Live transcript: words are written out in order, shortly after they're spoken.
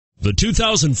The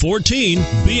 2014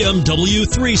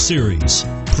 BMW 3 Series.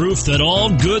 Proof that all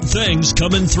good things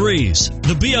come in threes.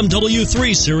 The BMW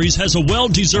 3 Series has a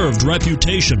well-deserved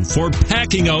reputation for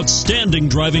packing outstanding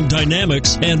driving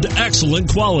dynamics and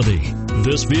excellent quality.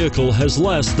 This vehicle has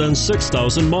less than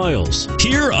 6,000 miles.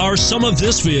 Here are some of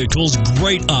this vehicle's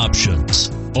great options: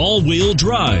 all-wheel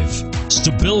drive,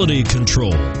 stability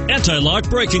control, anti-lock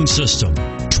braking system,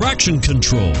 traction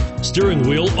control, steering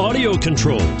wheel audio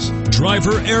controls,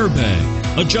 driver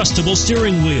airbag, adjustable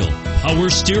steering wheel, power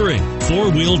steering,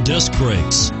 four-wheel disc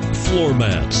brakes, floor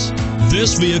mats.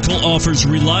 This vehicle offers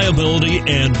reliability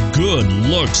and good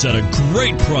looks at a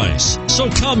great price. So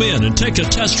come in and take a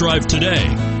test drive today.